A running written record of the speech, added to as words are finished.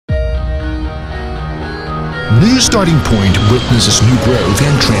New starting point witnesses new growth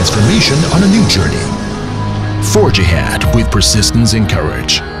and transformation on a new journey. Forge ahead with persistence and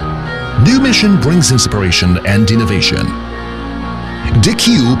courage. New mission brings inspiration and innovation.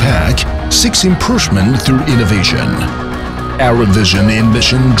 DQ Pack seeks improvement through innovation. Our vision and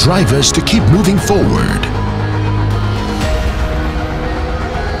mission drive us to keep moving forward.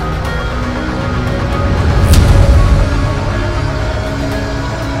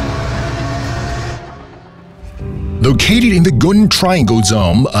 Located in the Golden Triangle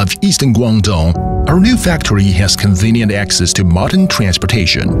Zone of Eastern Guangdong, our new factory has convenient access to modern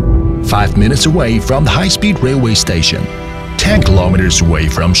transportation. 5 minutes away from the high-speed railway station, 10 kilometers away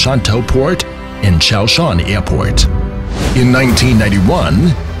from Shantou Port and Chaoshan Airport. In 1991,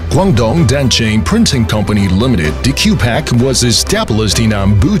 Guangdong Danchain Printing Company Limited (DQ Pack) was established in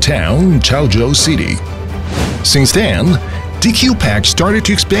Anbu Town, Chaozhou City. Since then, DQ Pack started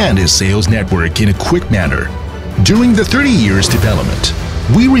to expand its sales network in a quick manner. During the 30 years development,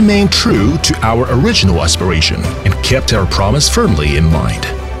 we remained true to our original aspiration and kept our promise firmly in mind.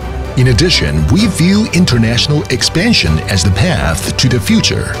 In addition, we view international expansion as the path to the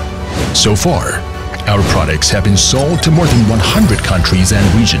future. So far, our products have been sold to more than 100 countries and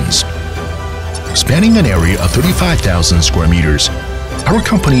regions. Spanning an area of 35,000 square meters, our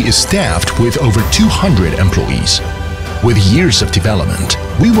company is staffed with over 200 employees. With years of development,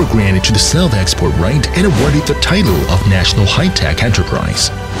 we were granted to the self-export right and awarded the title of National High-Tech Enterprise.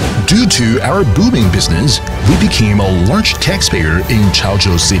 Due to our booming business, we became a large taxpayer in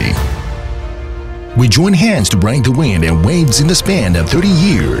Chaozhou City. We joined hands to ride the wind and waves in the span of 30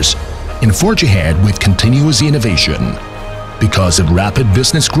 years and forge ahead with continuous innovation. Because of rapid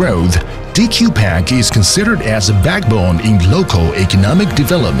business growth, DQ Pack is considered as a backbone in local economic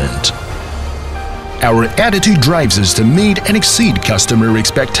development. Our attitude drives us to meet and exceed customer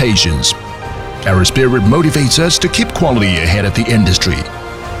expectations. Our spirit motivates us to keep quality ahead of the industry.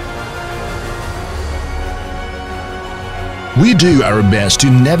 We do our best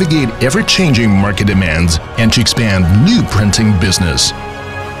to navigate ever-changing market demands and to expand new printing business.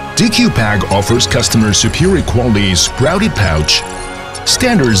 DQ Pack offers customers superior quality sprouted pouch,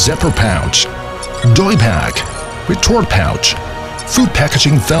 standard zipper pouch, doi pack, retort pouch, food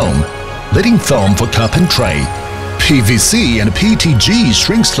packaging foam, lidding foam for cup and tray, PVC and PETG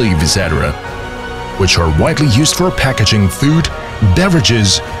shrink sleeve, etc., which are widely used for packaging food,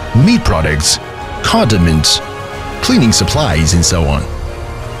 beverages, meat products, condiments, cleaning supplies, and so on.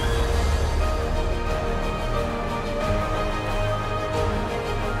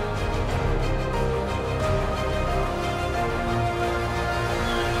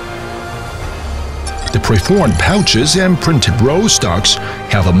 The preformed pouches and printed roll stocks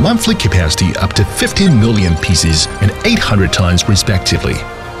have a monthly capacity up to 15 million pieces and 800 tons respectively.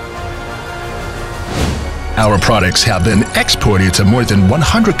 Our products have been exported to more than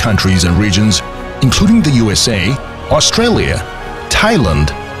 100 countries and regions, including the USA, Australia, Thailand,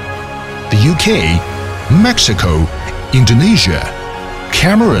 the UK, Mexico, Indonesia,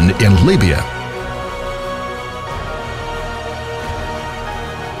 Cameroon, and Libya.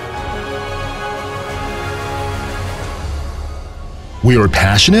 We are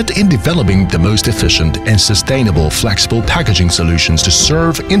passionate in developing the most efficient and sustainable flexible packaging solutions to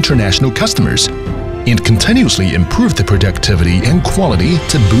serve international customers and continuously improve the productivity and quality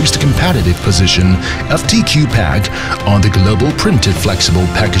to boost the competitive position of DQ Pack on the global printed flexible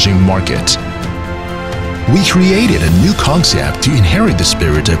packaging market. We created a new concept to inherit the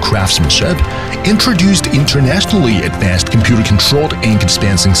spirit of craftsmanship, introduced internationally advanced computer-controlled ink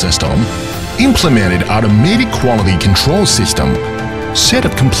dispensing system, implemented automated quality control system, set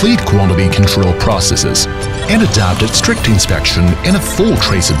up complete quality control processes, and adopted strict inspection and a full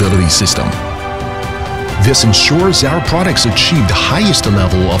traceability system. This ensures our products achieve the highest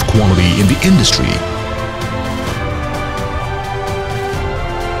level of quality in the industry.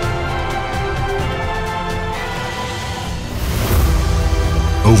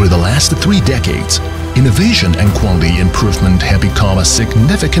 Over the last 3 decades, innovation and quality improvement have become a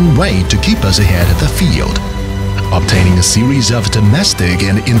significant way to keep us ahead of the field. Obtaining a series of domestic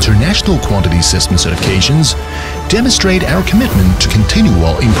and international quality system certifications demonstrate our commitment to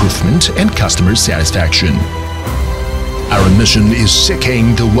continual improvement and customer satisfaction. Our mission is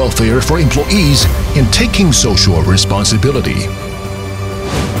seeking the welfare for employees and taking social responsibility.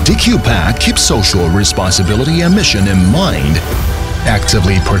 DQ Pack keeps social responsibility and mission in mind,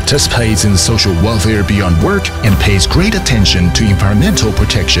 actively participates in social welfare beyond work, and pays great attention to environmental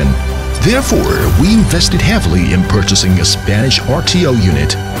protection. Therefore, we invested heavily in purchasing a Spanish RTO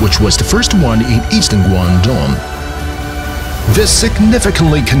unit, which was the first one in Eastern Guangdong. This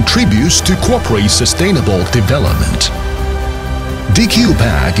significantly contributes to corporate sustainable development.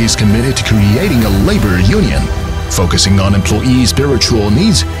 DQ-PAC is committed to creating a labor union, focusing on employees' spiritual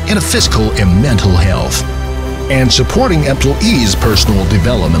needs and physical and mental health, and supporting employees' personal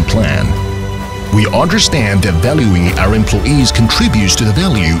development plan. We understand that valuing our employees contributes to the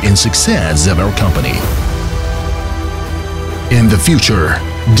value and success of our company. In the future,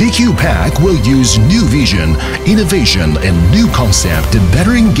 DQ-PAC will use new vision, innovation, and new concept to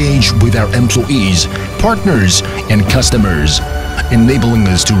better engage with our employees, partners, and customers, enabling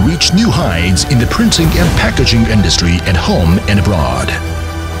us to reach new heights in the printing and packaging industry at home and abroad.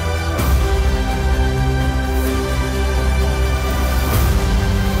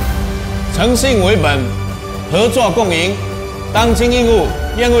 "诚信为本，合作共赢，当今应务，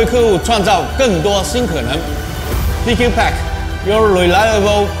愿为客户创造更多新可能。DQ-PAC, your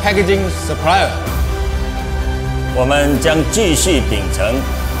reliable packaging supplier." 我们将继续秉承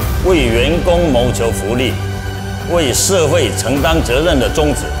为员工谋求福利、为社会承担责任的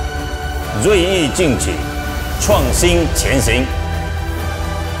宗旨，锐意进取，创新前行。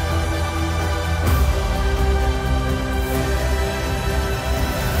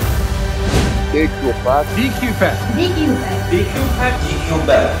DQ-PAC. DQ-PAC. DQ-PAC. DQ-PAC.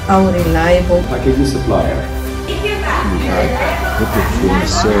 DQ-PAC. Our reliable Packaging supplier. DQ-PAC.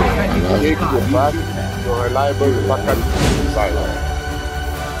 DQ-PAC, your reliable packaging supplier.